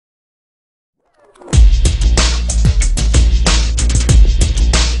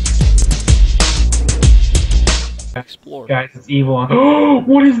floor. Guys, it's evil. Oh,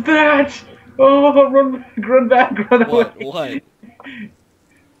 what is that? Oh, run back, run away. What?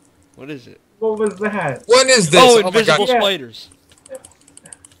 What is it? What was that? What is this? Oh, Oh my god. invisible Yeah. spiders.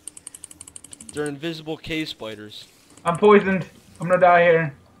 They're invisible cave spiders. I'm poisoned. I'm gonna die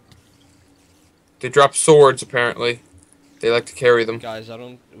here. They drop swords, apparently. They like to carry them. Guys,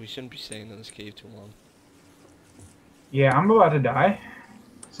 we shouldn't be staying in this cave too long. Yeah, I'm about to die.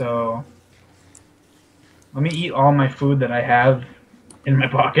 So, let me eat all my food that I have in my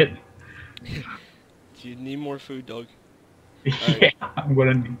pocket. Do you need more food, Doug? Yeah, I'm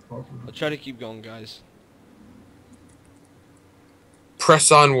gonna need more food. I'll try to keep going, guys.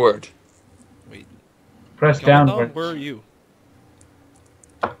 Press onward. Wait. Press Down. downward. Where are you?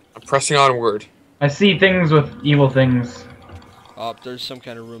 I'm pressing onward. I see things with evil things. Oh, there's some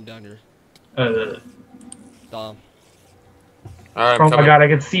kind of room down here. Dom. Alright, I'm Oh my coming. god, I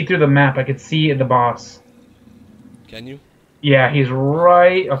could see through the map. I could see the boss. Can you? Yeah, he's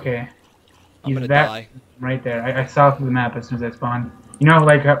right. Okay. I'm gonna that die. right there. I saw through the map as soon as I spawned. You know,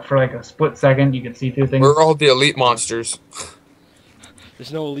 like for like a split second, you could see through things. We're all the elite monsters.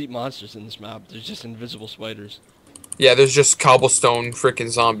 There's no elite monsters in this map. There's just invisible spiders. Yeah, there's just cobblestone freaking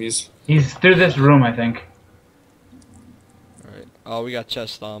zombies. He's through this room, I think. Alright. Oh, we got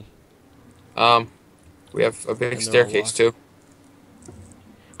chest, Dom. We have a big And they're all staircase locked. too.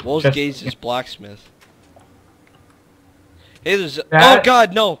 Wolf's Chest- Gaze is blacksmith. Hey, there's a... That- Oh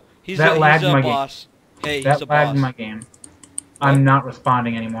god, no! He's that a lagged my game. boss. Hey, he's That a lagged boss. my game. I'm not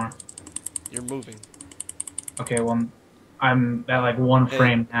responding anymore. You're moving. Okay, well, I'm at like one Hey,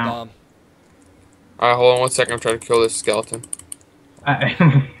 frame now. Dom. Alright, hold on 1 second. I'm trying to kill this skeleton. I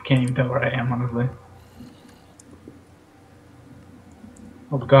can't even tell where I am, honestly.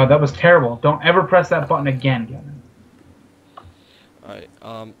 Oh god, that was terrible. Don't ever press that button again, Kevin.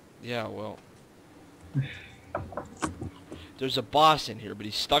 Alright, yeah, well. There's a boss in here, but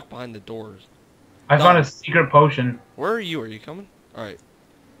he's stuck behind the doors. I No. found a secret potion. Where are you? Are you coming? Alright.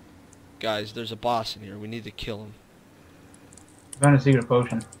 Guys, there's a boss in here. We need to kill him. I found a secret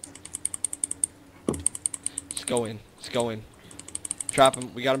potion. Let's go in. Let's go in. Trap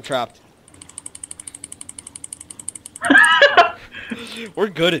him. We got him trapped. We're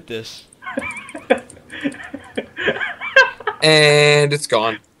good at this. And it's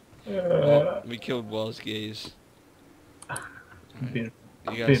gone. Well, we killed Wells Gaze. Beautiful.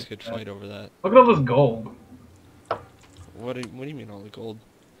 You guys could fight over that. Look at all this gold. What do you mean all the gold?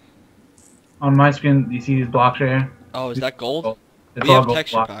 On my screen, you see these blocks right here? Oh, is that gold? It's We all have gold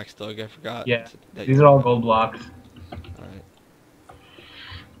texture blocks. packs, Doug. I forgot. Yeah, that these you- are all gold blocks. Alright.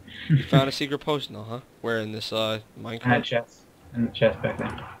 You found a secret potion though, huh? Where in this And that minecart? chest. And the chest back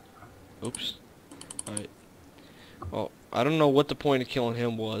there. Oops. Alright. Well, I don't know what the point of killing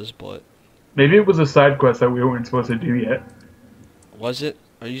him was, but Maybe it was a side quest that we weren't supposed to do yet. was it?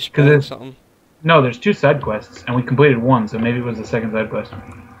 Are you spoiling it's- something? No, there's 2 side quests, and we completed one, so maybe it was the second side quest.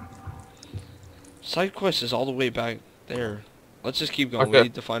 Side quest is all the way back there. Let's just keep going. Okay. We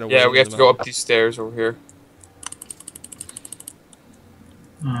need to find a way. Yeah, we have into to the go mountain. up these stairs over here.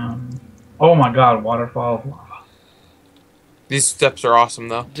 Oh my god, waterfall of lava. These steps are awesome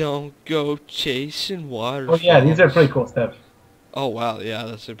though. Don't go chasing water. Oh yeah, these are pretty cool steps. Oh wow, yeah,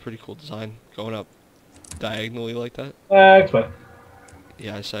 that's a pretty cool design. Going up diagonally like that. Explain.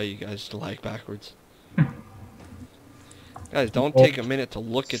 Yeah, I saw you guys lag backwards. Guys, don't take a minute to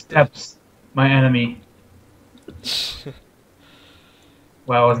look at Steps, my enemy. this.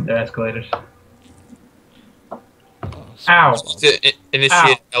 Well, wasn't there escalators? Oh, Ow.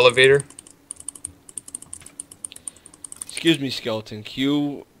 Initiate elevator. Excuse me, skeleton. Can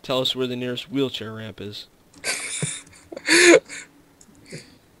you tell us where the nearest wheelchair ramp is?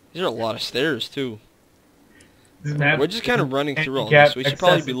 These are a lot of stairs too. We're just kind of running through all this. We should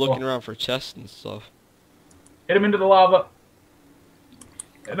probably be looking around for chests and stuff. Hit him into the lava.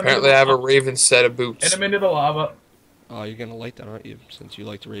 Hit him into Apparently the I have a lava. raven set of Hit boots. him into the lava. Oh, you're gonna like that, aren't you? Since you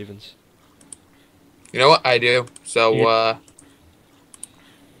like the ravens. You know what? I do. So, Yeah.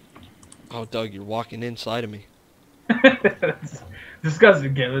 Oh, Doug, you're walking inside of me. That's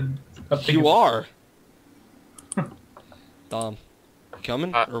disgusting, Kevin. You are. Dom, you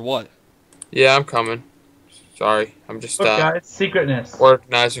coming Uh, or what? yeah, I'm coming. Sorry, I'm just Look, guys, secretness.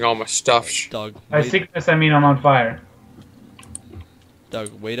 organizing all my stuff. Doug, By wait, secretness, I mean I'm on fire.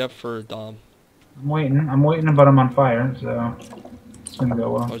 Doug, wait up for Dom. I'm waiting, but I'm on fire, so it's gonna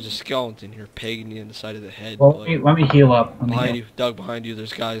go well. There's a skeleton here pegging you in the side of the head. Well, but let me heal up. Let me behind heal. you, Doug, behind you,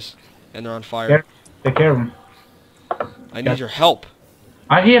 there's guys, and they're on fire. Care- Take care of him. I need your help.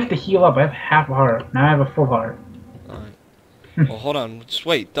 I have to heal up. I have half a heart. Now I have a full heart. Alright. Well, hold on. Just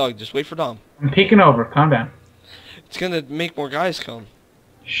wait, Doug. Just wait for Dom. I'm peeking over. Calm down. It's gonna make more guys come.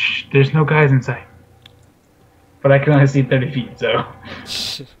 Shh, there's no guys inside. But I can only see 30 feet, so.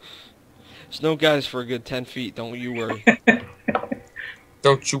 There's no guys for a good 10 feet. Don't you worry.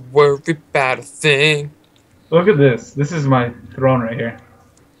 Don't you worry about a thing. Look at this. This is my throne right here.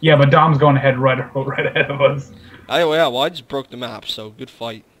 Yeah, but Dom's going right ahead of us. Yeah, well, I just broke the map, so good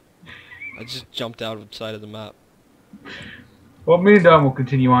fight. I just jumped outside of the map. Well, me and Dom will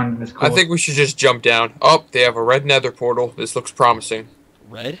continue on this course. I think we should just jump down. Oh, they have a red nether portal. This looks promising.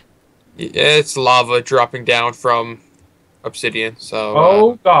 Red? Yeah, it's lava dropping down from obsidian, so...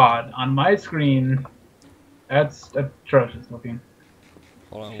 Oh, God. On my screen, that's atrocious looking.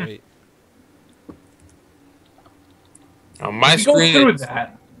 Hold on, wait. On my screen... screen... Do we go through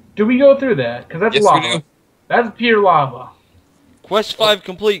that? Do we go through that? Because that's lava. We do. That's pure lava. Quest 5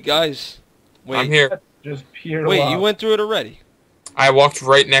 complete, guys. Wait. I'm here. That's just pure Wait, lava. you went through it already? I walked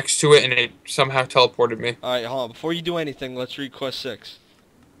right next to it, and it somehow teleported me. Alright, hold on. Before you do anything, let's read Quest 6.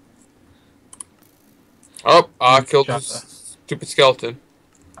 Oh, I killed this stupid skeleton.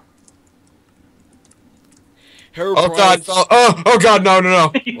 Oh God! Oh God!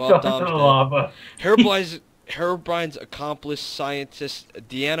 No! Well, Dom's dead. Herobrine's accomplice scientist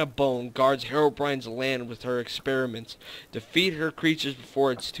Deanna Bone guards Herobrine's land with her experiments. Defeat her creatures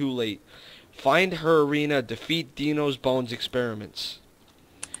before it's too late. Find her arena. Defeat Dino's Bones experiments.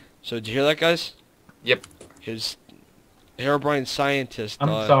 So did you hear that, guys? Yep. His Herobrine scientist.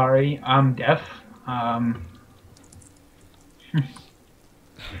 I'm sorry. I'm deaf.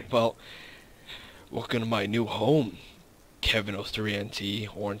 Well, welcome to my new home, Kevin OthreeNT,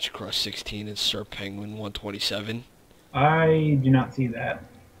 Orange Crust 16, and Sir Penguin 127. I do not see that.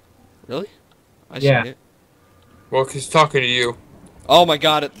 Really? I yeah. seen it. Well, he's talking to you. Oh my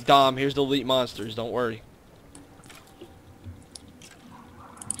God, Dom! Here's the elite monsters. Don't worry.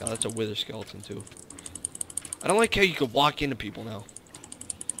 God, that's a wither skeleton too. I don't like how you can walk into people now,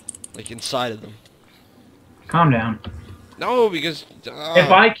 like inside of them. Calm down. No, because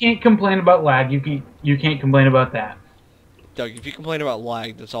if I can't complain about lag, you can't complain about that. Doug, if you complain about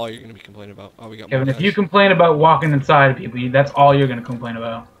lag, that's all you're gonna be complaining about. Oh, we got Kevin, more if you complain about walking inside of people, that's all you're gonna complain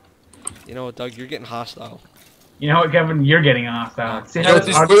about. You know what, Doug? You're getting hostile. You know what, Kevin? You're getting hostile. You know,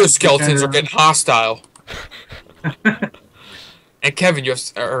 these wither skeletons are getting hostile. And Kevin,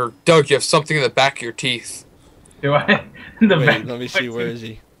 or Doug, you have something in the back of your teeth. Do I? Wait, let me see. Where is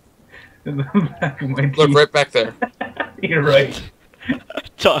he? In the back of my teeth. Look right back there. You're right.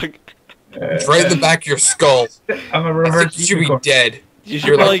 Doug. It's right in the back of your skull. I'm a reverse I think you should be dead. You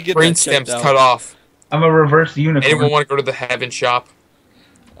should probably get brain that stems checked out. cut off. I'm a reverse unicorn. Anyone want to go to the heaven shop?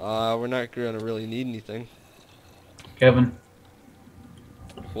 We're not gonna really need anything. Kevin.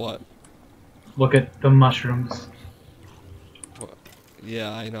 What? Look at the mushrooms. What?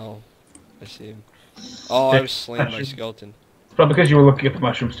 Yeah, I know. I see him. Oh, I was slaying my skeleton. It's probably because you were looking at the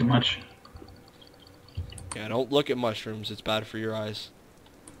mushrooms too much. Yeah, don't look at mushrooms. It's bad for your eyes.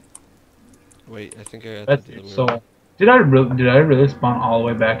 Wait, I think I got That's it. So, did I really spawn all the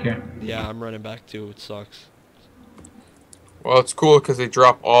way back here? Yeah, I'm running back too. It sucks. Well, it's cool because they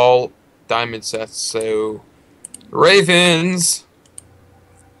drop all diamond sets. So, ravens.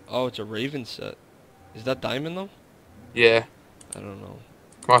 Oh, it's a raven set. Is that diamond though? Yeah. I don't know.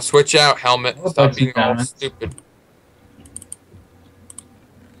 Come on, switch out, helmet. Stop being all stupid.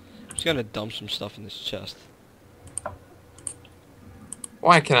 I'm just gonna dump some stuff in this chest.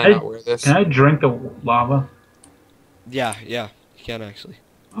 Why can I not wear this? Can I drink the lava? Yeah, you can actually.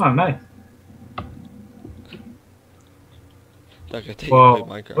 Oh, nice. Doug, I take Whoa, you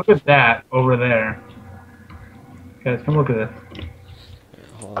play Minecraft. look at that over there. Guys, come look at this. Here,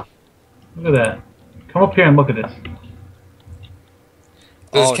 hold on. Look at that. Come up here and look at this.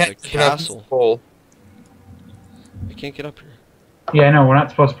 Oh, it's a castle. I can't get up here. Yeah, I know. We're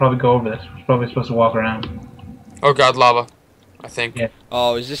not supposed to probably go over this. We're probably supposed to walk around. Oh God, lava. I think. Yeah.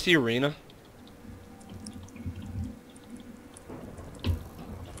 Oh, is this the arena?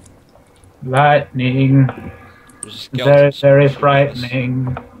 Lightning. Very, very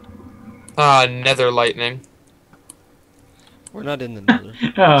frightening. Ah, nether lightning. We're not in the nether.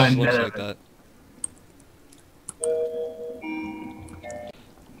 Oh, It looks like that.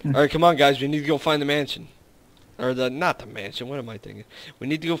 Alright, come on guys, we need to go find the mansion. Or not the mansion, what am I thinking? We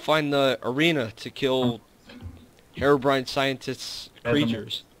need to go find the arena to kill Herobrine scientists'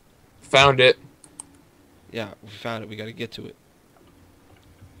 creatures. Found it. Yeah, we found it, we gotta get to it.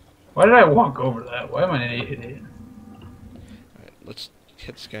 Why did I walk over that? Why am I an idiot? Alright, let's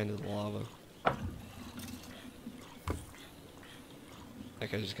hit this guy into the lava.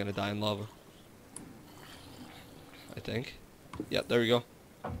 That guy's just gonna die in lava. I think. Yep, there we go.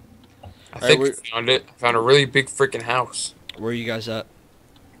 I think I found it. I found a really big freaking house. Where are you guys at?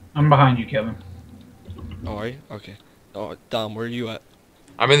 I'm behind you, Kevin. Oh, are you? Okay. Oh, Dom, where are you at?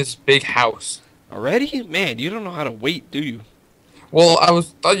 I'm in this big house. Already? Man, you don't know how to wait, do you? Well,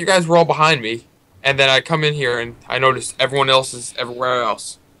 thought you guys were all behind me, and then I come in here and I noticed everyone else is everywhere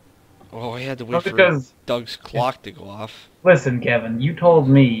else. Oh, I had to wait for Doug's clock to go off. Listen, Kevin, you told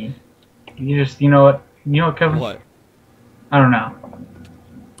me. You know what? You know what, Kevin? What? I don't know.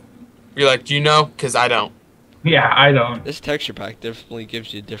 You're like, do you know? Because I don't. Yeah, I don't. This texture pack definitely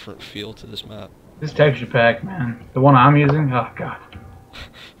gives you a different feel to this map. This texture pack, man. The one I'm using? Oh, God.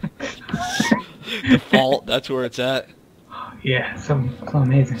 Default, that's where it's at. Yeah, so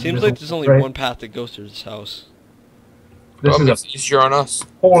amazing. Seems like there's only one path that goes through this house. This is easier on us.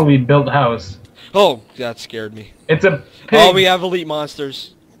 poorly built house. Oh, that scared me. It's a pig. Oh, we have elite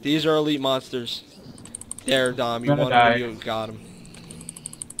monsters. These are elite monsters. There, Dom, you won them, you got them.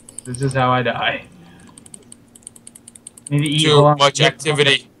 This is how I die. Need to eat. Too much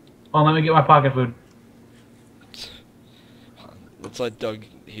activity. Oh, let me get my pocket food. Let's let Doug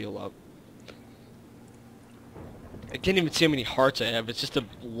heal up. I can't even see how many hearts I have. It's just a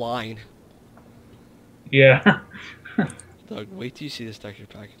line. Yeah. Doug, wait till you see this texture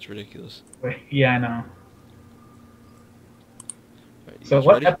pack. It's ridiculous. Yeah, I know. Right, So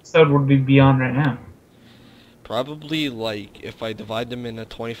what episode would we be on right now? Probably, like, if I divide them into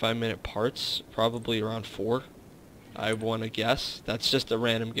 25-minute parts, probably around 4. I want to guess. That's just a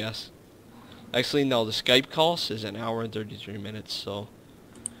random guess. Actually, no, the Skype call says an hour and 33 minutes, so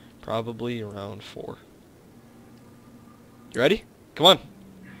probably around 4. You ready? Come on.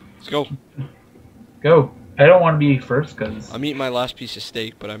 Let's go. Go. I don't want to be first, because... I'm eating my last piece of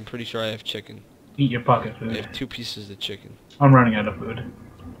steak, but I'm pretty sure I have chicken. Eat your pocket food. I have 2 pieces of chicken. I'm running out of food.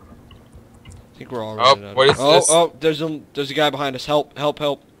 I think we're all running out of food. Oh, there's a guy behind us. Help, help,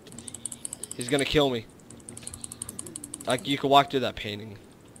 help. He's gonna kill me. Like, you can walk through that painting.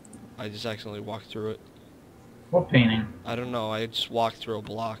 I just accidentally walked through it. What painting? I don't know, I just walked through a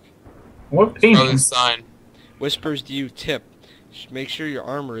block. What painting? Sign. Whispers to you, tip. Make sure your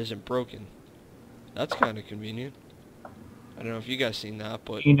armor isn't broken. That's kind of convenient. I don't know if you guys seen that,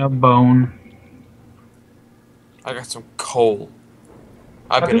 but... Eat a bone. I got some coal.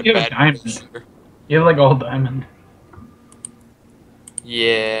 I've been a bad diamond. You have like all diamond.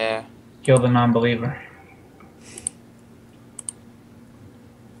 Yeah. Kill the non-believer.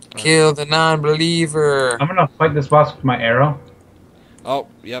 Kill the non-believer. I'm gonna fight this boss with my arrow. Oh,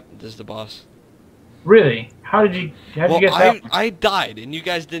 yep, this is the boss. Really? How'd you get that? I died, and you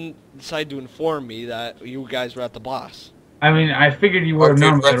guys didn't decide to inform me that you guys were at the boss. I mean, I figured you would have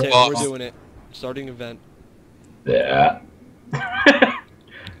known. We're doing it. Starting event. Yeah.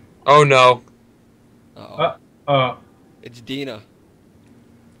 Oh no. It's Dina.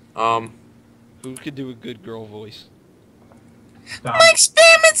 Who could do a good girl voice? My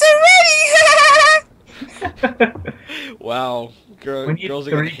experiments are ready! Wow. Girls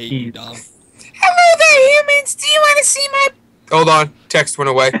are gonna hate you, Dom. Hello there, humans! Do you want to see my... Hold on. Text went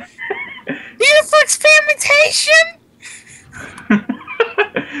away. Beautiful experimentation!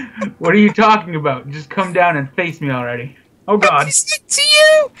 What are you talking about? Just come down and face me already. Oh god. To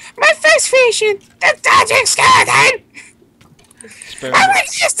you! My first vision! The dodging skeleton! I'm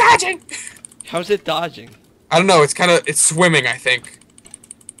just dodging! How's it dodging? I don't know, it's swimming, I think.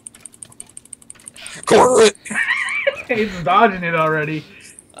 Correct! It's dodging it already.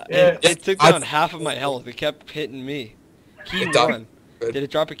 It took down half of my health. It kept hitting me. Key 1. Did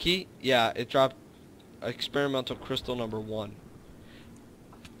it drop a key? Yeah, it dropped experimental crystal number 1.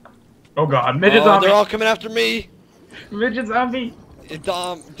 Oh god, midget zombie! They're all coming after me! Midget zombie!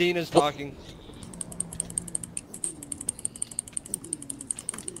 Dina's talking.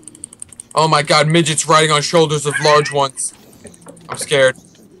 Oh my god, midgets riding on shoulders of large ones. I'm scared.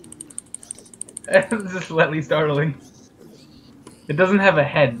 This is slightly startling. It doesn't have a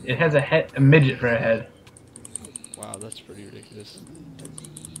head. It has a midget for a head. Wow, that's pretty ridiculous.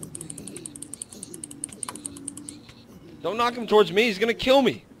 Don't knock him towards me. He's gonna kill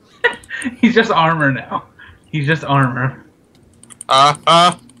me. He's just armor now. He's just armor.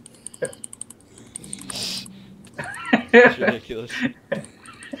 It's ridiculous.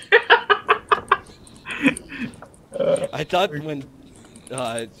 I thought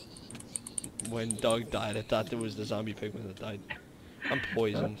when Doug died, I thought there was the zombie pigman that died. I'm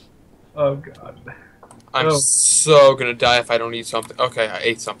poisoned. Oh god. I'm so gonna die if I don't eat something. Okay, I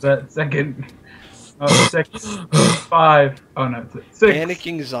ate something. Second. Oh, 6. 5. Oh no, 6.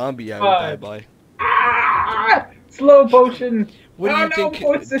 Panicking zombie I would die by. Ah! Slow potion! What do you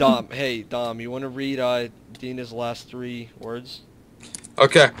think, Dom? Hey, Dom, you want to read Dina's last 3 words?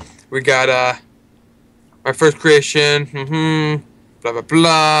 Okay, we got my first creation. Blah blah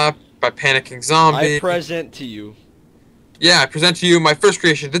blah. By panicking zombie. I present to you. Yeah, I present to you my first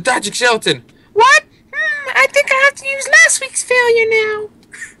creation, the dodging skeleton. What? I think I have to use last week's failure now.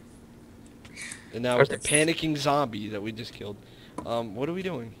 And now it's the panicking zombie that we just killed. What are we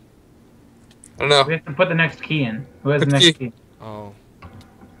doing? I don't know. We have to put the next key in. Who has the next key? Oh.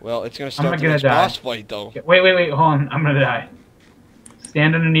 Well, it's gonna start I'm the next boss fight, though. Wait, hold on. I'm gonna die.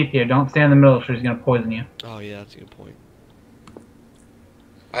 Stand underneath here. Don't stand in the middle, or she's gonna poison you. Oh, yeah, that's a good point.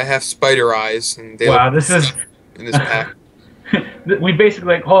 I have spider eyes, and they wow, look this is... in this pack. We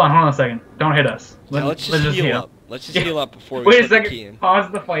basically... Hold on a second. Don't hit us. Let's just heal up. Let's just heal up before we Wait a put the key second. in.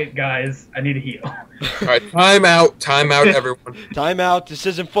 Pause the fight, guys. I need to heal. Alright, time out. Time out, everyone. Time out. This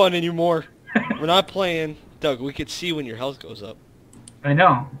isn't fun anymore. We're not playing. Doug, we could see when your health goes up. I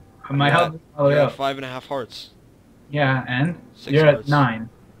know. My health is all the way You're up. at 5.5 hearts. Yeah, and? 6 You're hearts. at 9.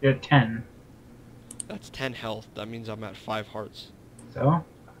 You're at 10. That's 10 health. That means I'm at 5 hearts. So?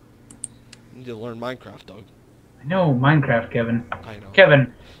 You need to learn Minecraft, Doug. I know Minecraft, Kevin. I know.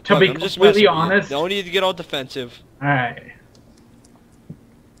 Kevin, to Doug, be I'm just completely messing with you. honest... Don't need to get all defensive. Alright.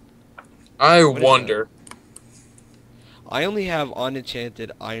 I What is wonder. I only have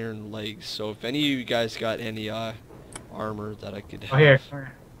unenchanted iron legs, so if any of you guys got any armor that I could have. Oh, here.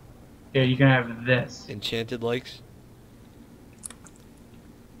 Here, you can have this. Enchanted legs?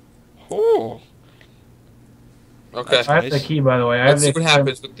 Oh! Okay. That's I have nice. the key, by the way. I have Let's see the, what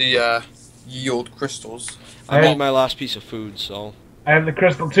happens with the yield crystals. I made my last piece of food, so I have the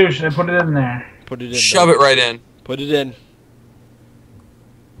crystal too. Should I put it in there? put it in. Shove it right in. Put it in.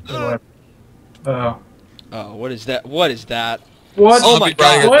 Uh-oh. Oh, what is that? What is that? What? Oh my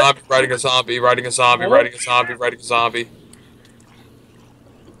Riding God. a zombie, riding a zombie, riding a zombie, What? riding a zombie, riding a zombie.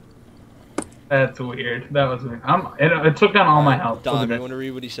 That's weird. That was weird. It took down all my health. Dom, Look you at want this. to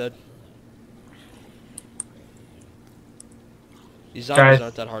read what he said? These zombies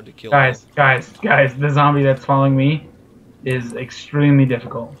aren't that hard to kill. Guys, the zombie that's following me is extremely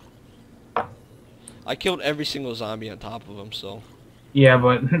difficult. I killed every single zombie on top of him, so. Yeah,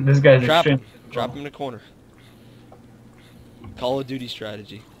 but this guy's Trap him. extremely difficult. Drop him in a corner. Call of Duty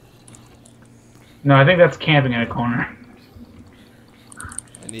strategy. No, I think that's camping in a corner.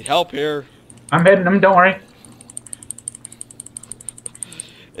 I need help here. I'm heading him, don't worry.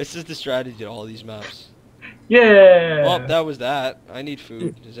 This is the strategy to all these maps. Yeah! Well, that was that. I need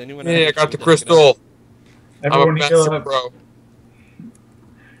food. Does anyone Hey, I have got the food that crystal. I'm a Everyone heal master up. pro.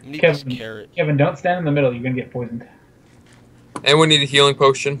 I need Kevin. this carrot. Kevin, don't stand in the middle. You're going to get poisoned. Anyone need a healing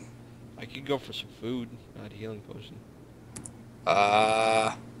potion? I could go for some food, not a healing potion.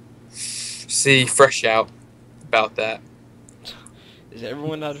 See, fresh out about that. Is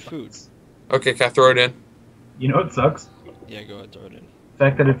everyone out of food? Okay, can I throw it in? You know what sucks? Yeah, go ahead, throw it in. The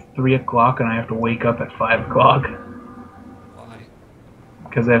fact that it's 3 o'clock and I have to wake up at 5 o'clock. Why?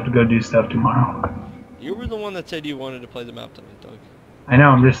 Because I have to go do stuff tomorrow. You were the one that said you wanted to play the map tonight, Doug. I know,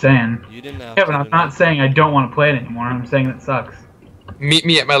 I'm just saying. You didn't have Kevin, to I'm tonight. not saying I don't want to play it anymore. I'm saying it sucks. Meet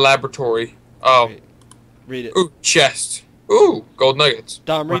me at my laboratory. Oh. Wait, read it. Ooh, chest. Ooh, gold nuggets.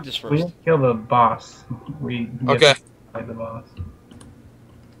 Dom, read this We first. didn't kill the boss. We have Okay. to fight the boss.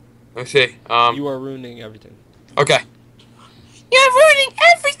 Let me see. You are ruining everything. Okay. You're ruining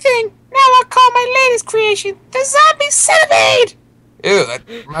everything! Now I'll call my latest creation the Zombie Centipede! Ew, that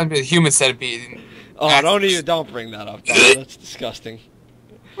reminds me of the human centipede. Oh, don't bring that up, Dom. That's disgusting.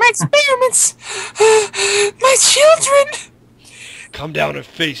 My experiments! My children! Come down and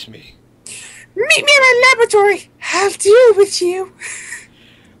face me. Meet me in my laboratory! I'll deal with you!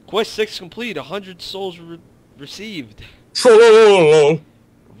 Quest 6 complete. 100 souls received. Troll.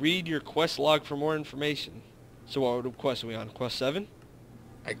 Read your quest log for more information. So what quest are we on? Quest 7?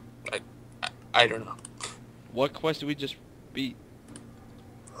 I don't know. What quest did we just beat?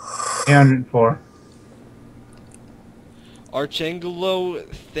 804. Archangelo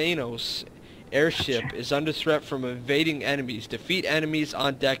Thanos airship is under threat from invading enemies. Defeat enemies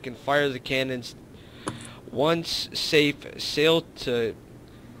on deck and fire the cannons. Once safe, sail to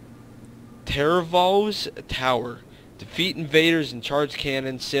Teravo's tower. Defeat invaders and charge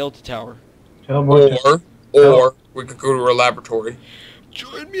cannons. Sail to tower. Or we could go to our laboratory.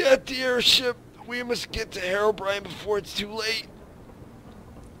 Join me at the airship. We must get to Herobrine before it's too late.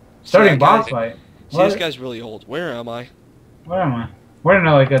 Starting See, boss guy- fight. See, What? this guy's really old. Where am I? Where am I? Where am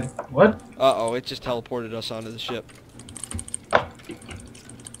I? Like a what? Uh-oh, it just teleported us onto the ship.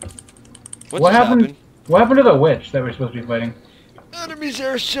 What What just happened? happened? What happened to the witch that we're supposed to be fighting? Enemy's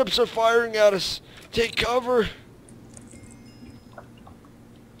airships are firing at us. Take cover.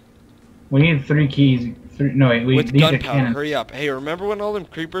 We need 3 keys. No, wait. With these are gunpowder. cannons. Hurry up. Hey, remember when all them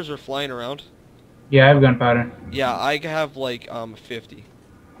creepers were flying around? Yeah, I have gunpowder. Yeah, I have like 50.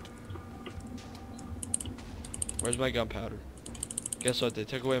 Where's my gunpowder? Guess what? They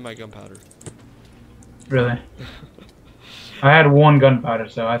took away my gunpowder. Really? I had 1 gunpowder,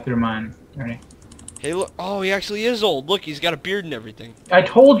 so I threw mine. Ready? Hey, look. Oh, he actually is old. Look, he's got a beard and everything. I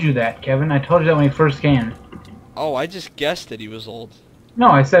told you that, Kevin. I told you that when he first came. Oh, I just guessed that he was old. No,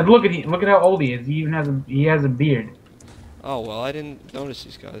 I said, look at how old he is. He even has a beard. Oh, well, I didn't notice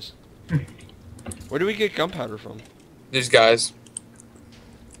these guys. Where do we get gunpowder from? These guys.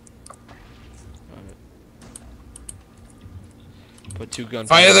 Alright. Put 2 gunpowder.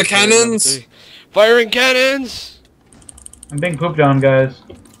 Fire the cannons! Firing cannons! I'm being pooped on, guys.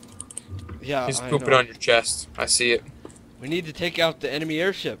 Yeah, He's I pooping know. on your chest. I see it. We need to take out the enemy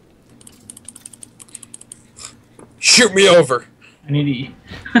airship. Shoot me over. I need to eat.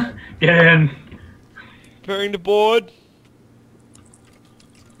 Get in. Preparing the board.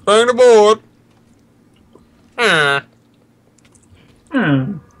 Bang the board. Ah.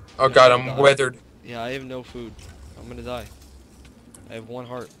 Hmm. Oh god, I'm weathered. Yeah, I have no food. I'm gonna die. I have 1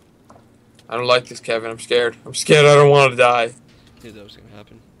 heart. I don't like this, Kevin. I'm scared. I'm scared I don't want to die. Knew that was gonna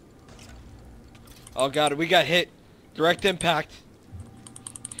happen. Oh god, we got hit. Direct impact.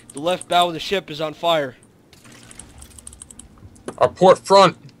 The left bow of the ship is on fire. Our port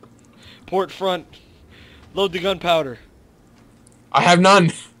front. Port front. Load the gunpowder. I have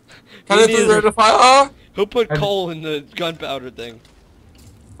none. Can Me I do neither. rate of fire? Who put coal in the gunpowder thing?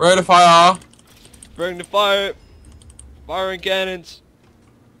 Rate of fire. Bring the fire. Firing cannons.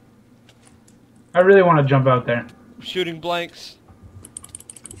 I really want to jump out there. Shooting blanks.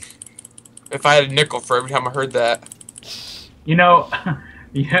 If I had a nickel for every time I heard that. You know,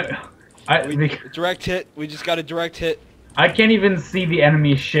 yeah, Direct hit. We just got a direct hit. I can't even see the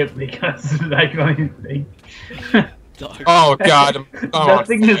enemy ship because I can only think. Dog. Oh god. I'm That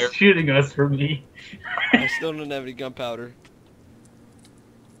thing fire. is shooting us for me. I still don't have any gunpowder.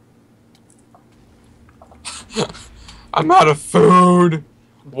 I'm out of food,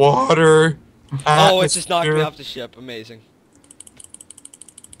 water. Oh, it just knocked me atmosphere. off the ship. Amazing.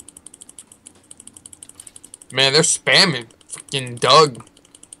 Man, they're spamming. Fucking Doug.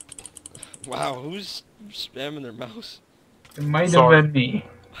 Wow, who's spamming their mouse? It might Sorry. have been me.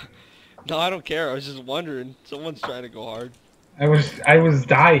 No, I don't care. I was just wondering. Someone's trying to go hard. I was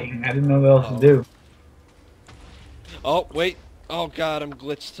dying. I didn't know what else Oh. to do. Oh, wait. Oh, God, I'm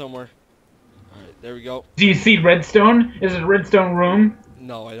glitched somewhere. Alright, there we go. Do you see redstone? Is it redstone room?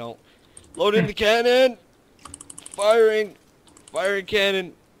 No, I don't. Loading the cannon! Firing! Firing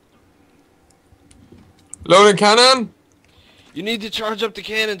cannon! Loading cannon. You need to charge up the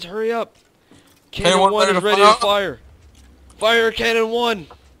cannons. Hurry up! Cannon Cannon 1 ready is to ready fire? to fire. Fire cannon 1!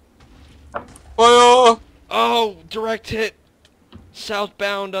 Fire. Oh, direct hit.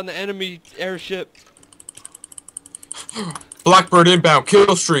 Southbound on the enemy airship. Blackbird inbound.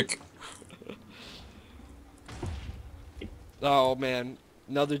 Kill streak. Oh, man.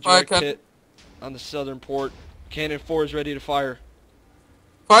 Another Fire direct hit on the southern port. Cannon 4 is ready to fire.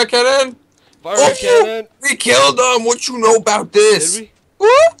 Fire cannon. Fire cannon! We killed them. What you know about this? Did we?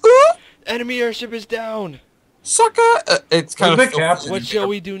 Ooh, ooh. Enemy airship is down. Sucker. It's kind Where's of. the captain? What shall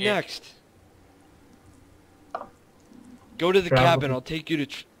we do next? Go to the Travel. cabin. I'll take you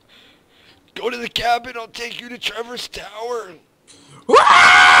to. Go to the cabin. I'll take you to Trevor's tower.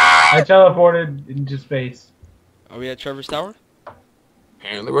 I teleported into space. Are we at Trevor's tower?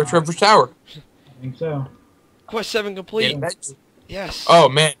 Apparently, we're at Trevor's Tower. I think so. Quest 7 complete. Yeah. Yes. Oh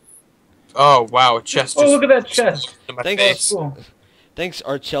man. Oh wow, a chest. Oh, look at that chest. In my Thanks. face. Cool. Thanks,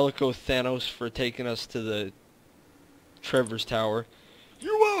 Archelico Thanos, for taking us to the Trevor's tower.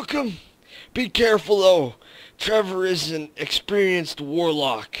 You're welcome. Be careful, though. Trevor is an experienced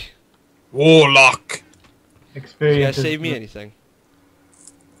warlock. Warlock. You Experience. guys save me anything.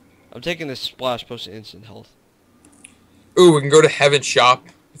 I'm taking this splash potion instant health. Ooh, we can go to Heaven Shop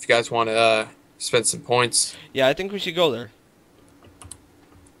if you guys want to spend some points. Yeah, I think we should go there.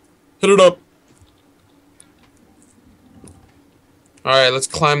 Hit it up. Alright, let's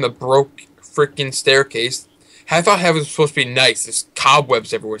climb the broke freaking staircase. I thought heaven was supposed to be nice. There's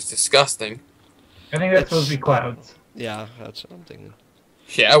cobwebs everywhere. It's disgusting. I think that's supposed to be clouds. Yeah, that's what I'm thinking.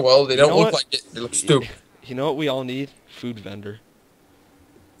 Yeah, well, they don't know look what? like it. They look stupid. You know what we all need? Food vendor.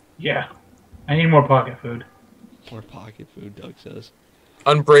 Yeah. I need more pocket food. More pocket food, Doug says.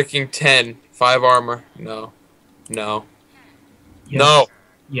 Unbreaking 10. 5 armor. No. No. Yes. No.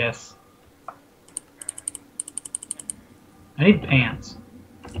 Yes. I need pants.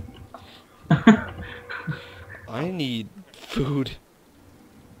 I need food.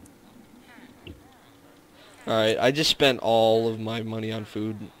 Alright, I just spent all of my money on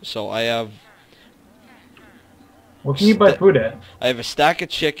food, so I have... What can you buy food at? I have a stack of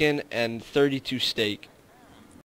chicken and 32 steak.